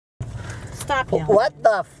stop yelling. What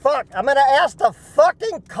the fuck? I'm gonna ask the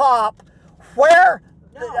fucking cop where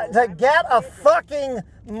to get a fucking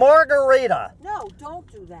margarita. No, don't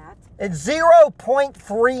do that. It's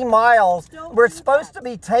 0.3 miles. We're supposed to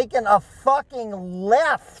be taking a fucking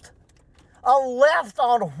left. A left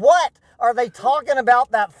on what? Are they talking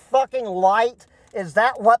about that fucking light? Is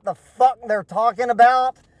that what the fuck they're talking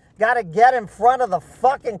about? Gotta get in front of the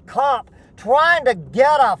fucking cop trying to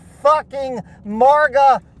get a fucking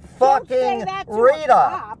Marga fucking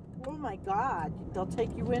Rita. Oh my God, they'll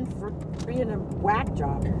take you in for being a whack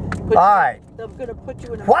job. Alright. They're gonna put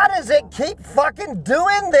you in a Why does it keep fucking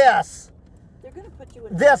doing this? They're gonna put you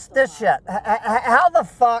in this shit. How the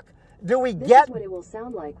fuck do we This get... is what it will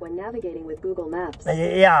sound like when navigating with Google Maps.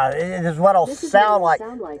 Yeah, it is what it'll sound like.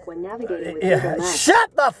 Sound like when navigating with Google Maps.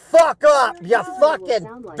 Shut the fuck up, you fucking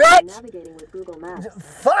bitch!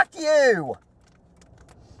 Fuck you!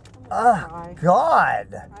 Oh,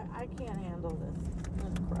 God. I can't handle this.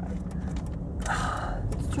 I'm gonna cry.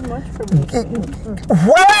 It's too much for me.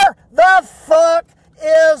 Where the fuck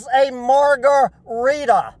is a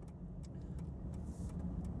margarita?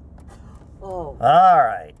 Oh. All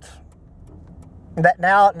right.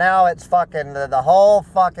 Now it's fucking, the whole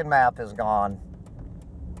fucking map is gone.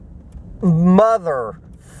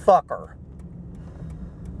 Motherfucker.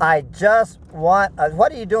 I just want,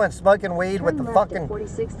 what are you doing, smoking weed turn with the left fucking... at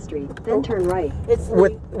 46th Street, then turn right. It's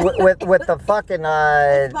with the fucking...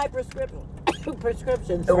 it's my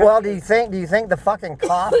prescription. Well, do you think the fucking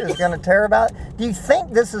cop is going to care about it? Do you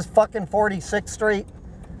think this is fucking 46th Street?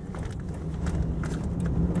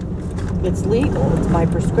 It's legal. It's my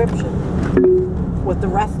prescription with the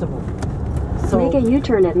rest of them. So make a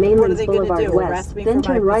U-turn at Mainlands Boulevard do? West, then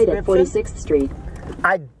turn right at 46th Street.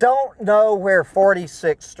 I don't know where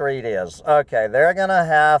 46th Street is. Okay, they're going to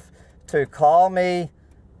have to call me.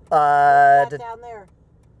 What's that down there?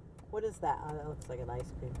 What is that? Oh, that looks like an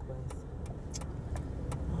ice cream place.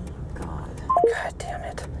 Oh, God. God damn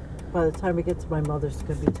it. By the time we get to my mother's, it's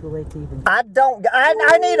going to be too late to even... I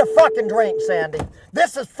need a fucking drink, Sandy.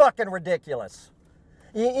 This is fucking ridiculous.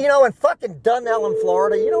 You know, in fucking Dunellen,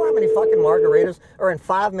 Florida, you know how many fucking margaritas are in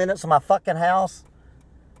 5 minutes of my fucking house?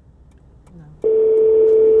 No.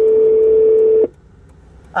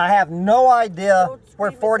 I have no idea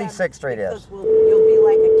where 46th Street is. You'll be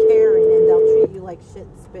like a Karen and they'll treat you like shit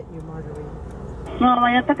and spit in your margarita.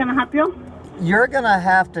 Margarita, can I help you? You're going to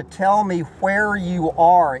have to tell me where you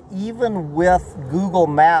are. Even with Google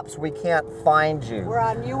Maps, we can't find you. We're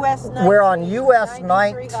on US 19. We're on US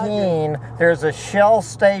 19. There's a Shell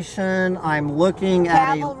station. I'm looking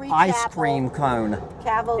at an ice cream cone.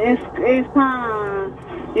 Cavalry.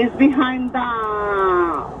 It's behind the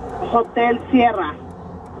Hotel Sierra,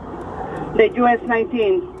 the US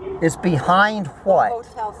 19. It's behind what?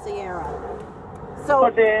 Hotel Sierra. So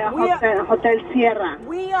for the Hotel Sierra.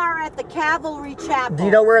 We are at the Cavalry Chapel. Do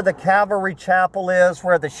you know where the Cavalry Chapel is,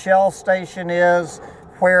 where the Shell station is,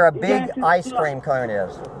 where a big ice cream cone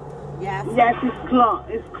is? Yes. Yes,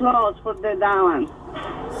 it's closed for that one.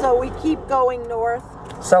 So we keep going north.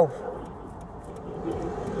 So,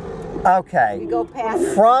 okay. We go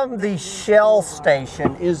past. From the Shell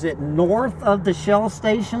station, is it north of the Shell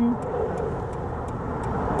station?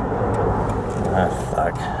 Oh,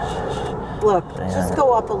 fuck. Look, just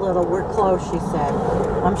go up a little. We're close, she said.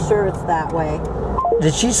 I'm sure it's that way.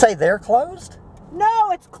 Did she say they're closed? No,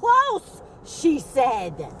 it's close, she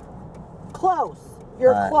said. Close.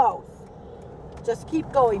 You're close. Just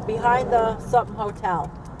keep going. Behind the something hotel.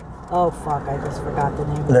 Oh, fuck. I just forgot the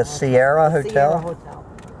name of it. The Sierra Hotel? Sierra Hotel.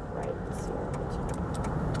 Right, the Sierra Hotel.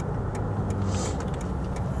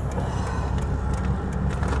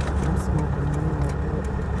 I'm smoking.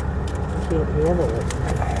 Can't handle it.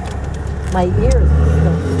 My ears are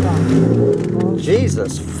still stuck.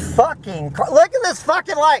 Jesus fucking Christ. Look at this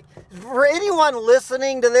fucking light. For anyone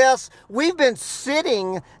listening to this, we've been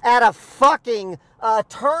sitting at a fucking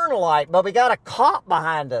turn light, but we got a cop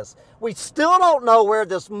behind us. We still don't know where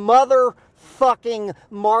this motherfucking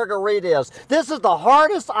margarita is. This is the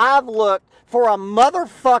hardest I've looked for a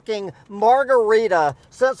motherfucking margarita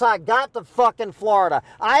since I got to fucking Florida.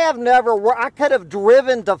 I could have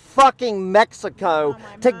driven to fucking Mexico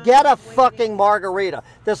to get a fucking margarita.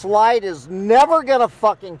 This light is never gonna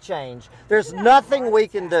fucking change. There's nothing we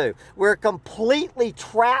can do. We're completely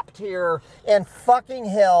trapped here in fucking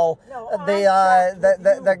hell.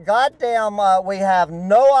 The goddamn, we have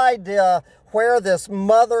no idea where this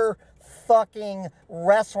motherfucking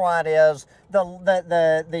restaurant is.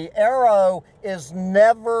 The arrow is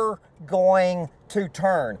never going to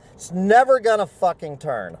turn. It's never gonna fucking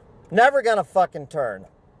turn. Never gonna fucking turn.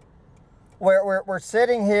 We're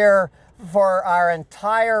sitting here for our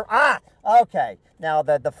entire... Okay. Now,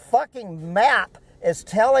 the fucking map is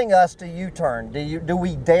telling us to U-turn. Do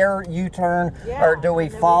we dare U-turn, or do we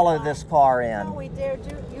follow this car in? No, we dare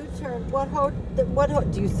do U-turn.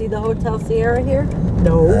 Do you see the Hotel Sierra here?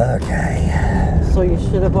 No. Okay. So you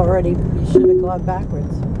should have gone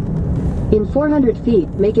backwards. In 400 feet,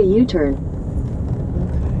 make a U-turn.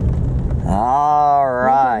 All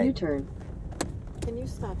right. Make a U-turn. Can you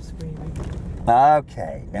stop screaming?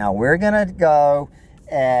 Okay. Now we're gonna go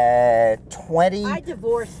at 20. I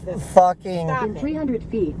divorced this. Fucking. In 300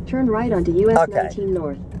 feet, turn right onto US 19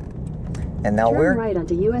 North. And now Turn right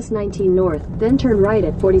onto US 19 North, then turn right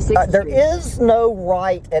at 46th there Street. is no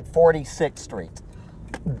right at 46th Street.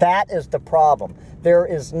 That is the problem. There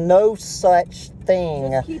is no such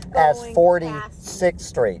thing as 46th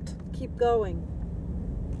Street. Keep going.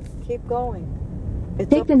 Keep going.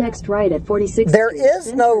 Take the next right at 46th Street. There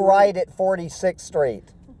is no right at 46th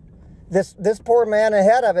Street. This poor man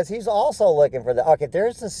ahead of us, he's also looking for the... Okay,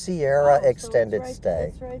 there's the Sierra extended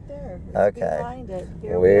stay. It's right there. It's okay. behind it.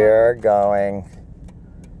 We're going.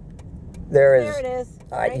 There it is.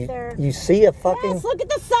 Right there. You see a fucking... Yes, look at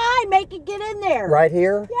the sign. Make it get in there. Right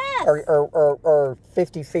here? Yes. Or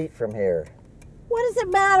 50 feet from here. What does it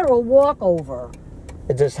matter? We'll walk over.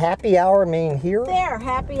 Does happy hour mean here? There,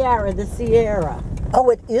 happy hour, the Sierra. Oh,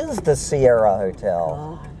 it is the Sierra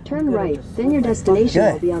Hotel. Turn right, then your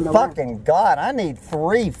destination will be on the left. Fucking God, I need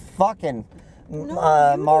 3 fucking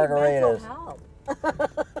margaritas.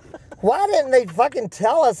 Why didn't they fucking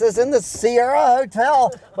tell us this in the Sierra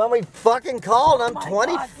Hotel when we fucking called them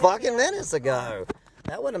 20 fucking minutes ago?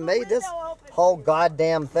 That would have made this whole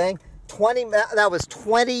goddamn thing. That was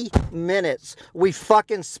 20 minutes we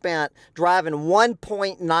fucking spent driving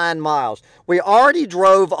 1.9 miles. We already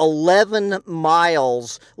drove 11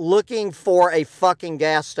 miles looking for a fucking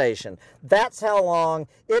gas station. That's how long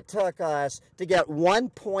it took us to get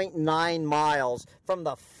 1.9 miles from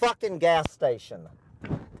the fucking gas station.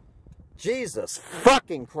 Jesus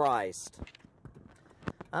fucking Christ.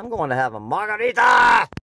 I'm going to have a margarita!